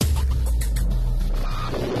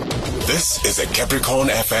This is a Capricorn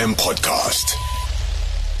FM podcast.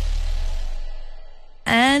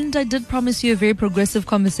 And I did promise you a very progressive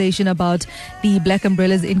conversation about the Black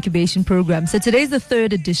Umbrellas Incubation Programme. So today's the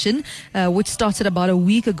third edition, which started about a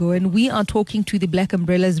week ago. And we are talking to the Black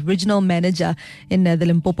Umbrellas regional manager in the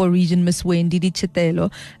Limpopo region, Miss Wendy,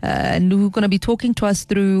 Ditshetelo. And we're going to be talking to us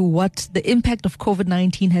through what the impact of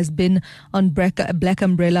COVID-19 has been on Black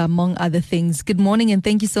Umbrella, among other things. Good morning, and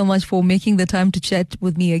thank you so much for making the time to chat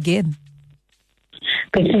with me again.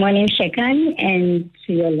 Good morning, Shekan, and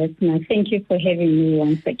to your listeners. Thank you for having me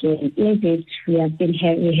once again. Indeed,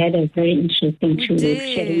 we had a very interesting 2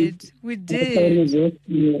 weeks. We did.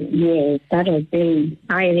 Yes, that was very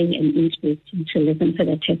inspiring and interesting to listen to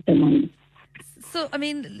the testimony. So, I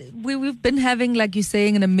mean, we've been having, like you're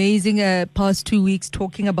saying, an amazing past 2 weeks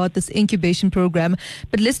talking about this incubation program.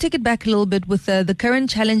 But let's take it back a little bit with the current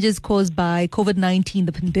challenges caused by COVID-19,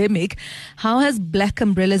 the pandemic. How has Black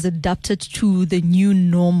Umbrellas adapted to the new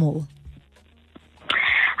normal?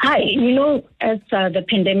 Hi, as the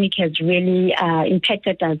pandemic has really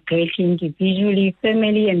impacted us greatly individually,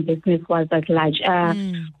 family and business-wise at large.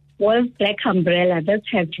 Well, Black Umbrella, that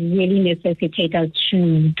has really necessitated us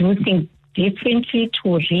to do things differently, to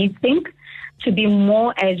rethink, to be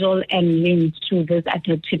more agile and linked to this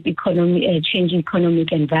adaptive changing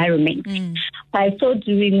economic environment. By so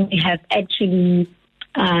doing, we have actually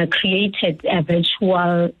created a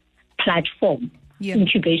virtual platform,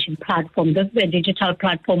 incubation platform. This is a digital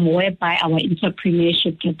platform whereby our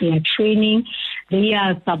entrepreneurship get their training,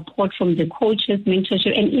 their support from the coaches,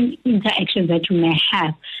 mentorship, and interactions that you may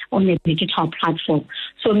have on a digital platform.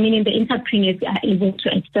 So meaning the entrepreneurs are able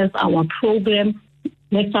to access our program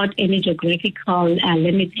without any geographical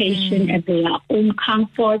limitation at their own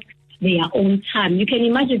comfort, their own time. You can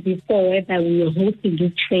imagine before whether we were hosting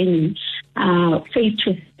this training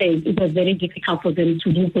face-to-face, it was very difficult for them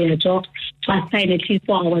to do their jobs, to assign at least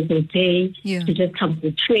 4 hours a day to just come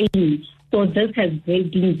to training. So this has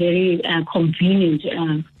been very convenient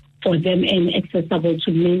for them and accessible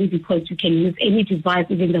to many because you can use any device,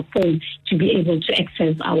 even the phone, to be able to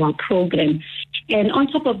access our program. And on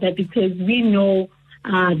top of that, because we know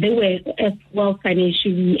they were as well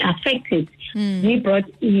financially affected, we brought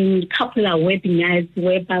in a couple of webinars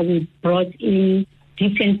whereby we brought in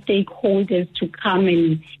different stakeholders to come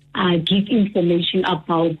and give information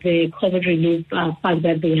about the COVID relief funds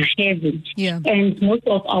that they are having. And most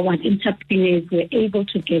of our entrepreneurs were able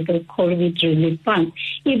to get those COVID relief funds.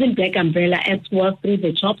 Even Black Umbrella as well, through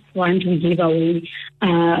the Jobs Fund, we gave away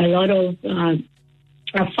a lot of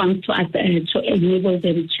funds to us to enable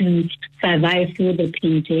them to survive through the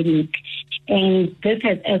pandemic. And this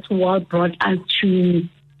has as well brought us to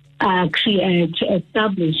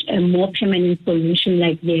establish a more permanent solution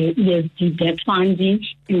like the ESG debt funding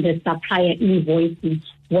and the supplier invoicing,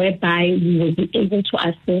 whereby we will be able to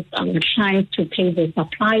assist our clients to pay the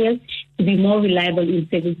suppliers to be more reliable in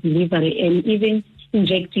service delivery and even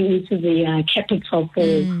injecting into the capital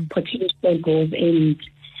for potential growth and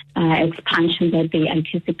expansion that they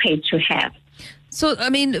anticipate to have. So, I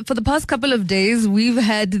mean, for the past couple of days, we've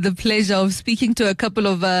had the pleasure of speaking to a couple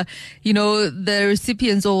of, the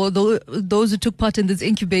recipients or those who took part in this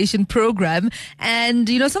incubation program. And,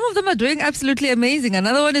 some of them are doing absolutely amazing.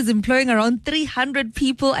 Another one is employing around 300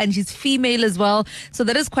 people and she's female as well. So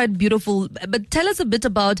that is quite beautiful. But tell us a bit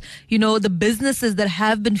about, the businesses that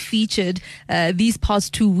have been featured these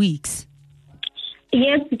past 2 weeks.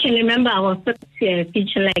 Yes, you can remember our first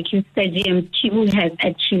feature, like you said, GMT has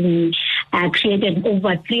actually created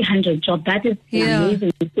over 300 jobs. That is an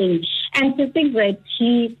amazing thing. And to think that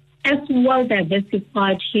he as well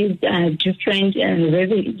diversified his different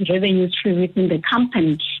revenue stream within the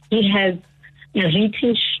company. He has a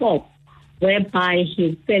retail shop whereby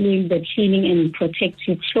he's selling the cleaning and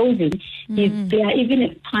protective clothing. They are even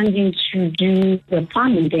expanding to do the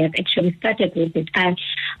farming. They have actually started with it. And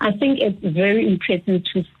I think it's very impressive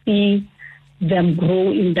to see them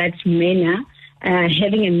grow in that manner,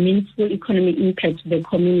 having a meaningful economic impact to the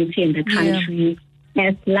community and the country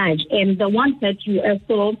as large. And the ones that you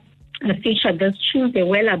also featured, those Tuesday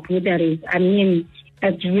Weller breweries, I mean,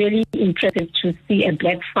 it's really impressive to see a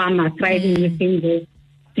black farmer thriving within the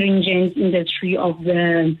stringent industry of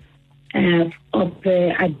the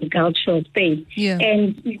agricultural space.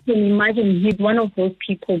 And you can imagine he's one of those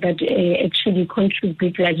people that actually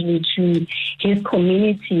contribute largely to his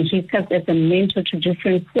community. He serves as a mentor to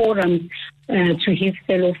different forums, to his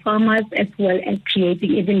fellow farmers, as well as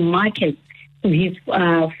creating even markets to his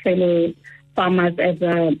fellow farmers as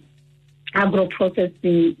a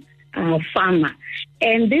agro-processing farmer.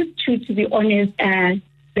 And these two, to be honest,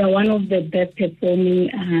 they're one of the best performing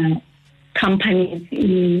companies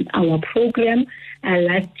in our program.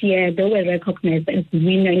 Last year, they were recognized as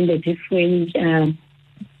winner in the different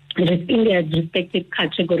in their respective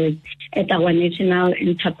categories at our National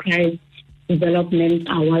Enterprise Development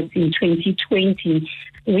Awards in 2020,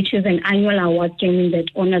 which is an annual award given that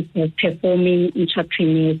honors the performing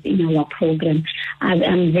entrepreneurs in our program.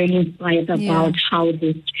 I'm very inspired about how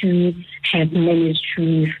these two have managed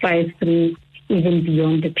to thrive through even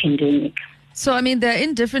beyond the pandemic. So, I mean, they're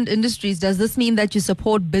in different industries. Does this mean that you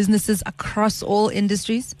support businesses across all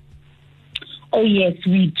industries? Oh, yes,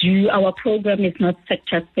 we do. Our program is not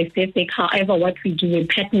sector specific. However, what we do, we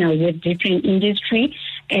partner with different industry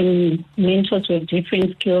and mentors with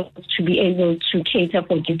different skills to be able to cater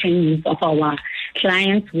for different needs of our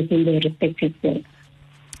clients within their respective fields.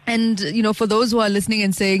 And, you know, for those who are listening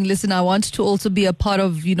and saying, listen, I want to also be a part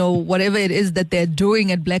of, you know, whatever it is that they're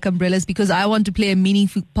doing at Black Umbrellas because I want to play a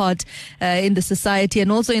meaningful part in the society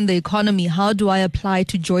and also in the economy. How do I apply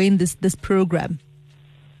to join this program?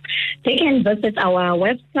 They can visit our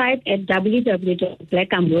website at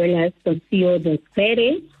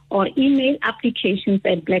www.blackumbrellas.co.za or email applications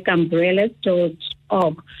at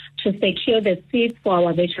blackumbrellas.org to secure the seats for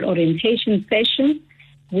our virtual orientation sessions,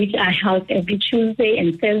 which are held every Tuesday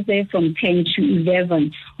and Thursday from 10 to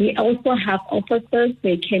 11. We also have officers.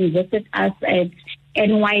 They can visit us at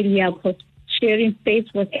NYDA sharing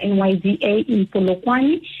space with NYDA in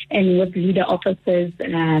Polokwane and with leader officers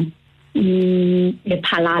in the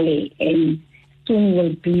Palale, and soon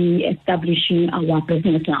we'll be establishing our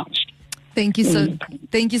business lounge. Thank you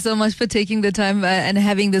so much for taking the time and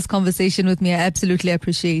having this conversation with me. I absolutely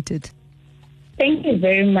appreciate it. Thank you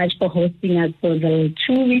very much for hosting us for the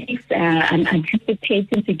 2 weeks. I'm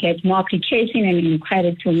anticipating to get more application and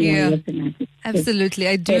inquiries from your listeners. Absolutely,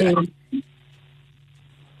 I do.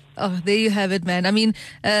 Oh, there you have it, man. I mean,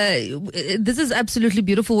 this is absolutely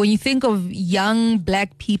beautiful. When you think of young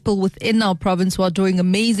black people within our province who are doing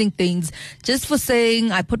amazing things, just for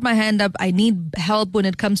saying, I put my hand up, I need help when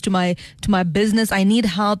it comes to my business. I need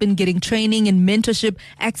help in getting training and mentorship,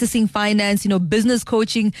 accessing finance, you know, business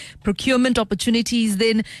coaching, procurement opportunities.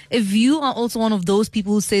 Then if you are also one of those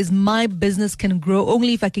people who says, my business can grow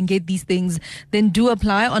only if I can get these things, then do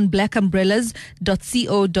apply on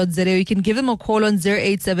blackumbrellas.co.za. You can give them a call on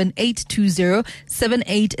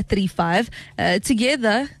 087-820-7835.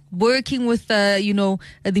 Together, working with,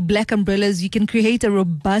 the Black Umbrellas, you can create a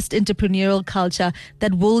robust entrepreneurial culture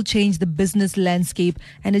that will change the business landscape.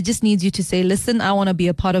 And it just needs you to say, listen, I want to be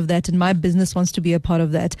a part of that, and my business wants to be a part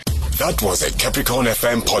of that. That was a Capricorn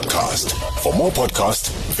FM podcast. For more podcasts,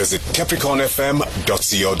 visit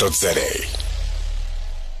capricornfm.co.za.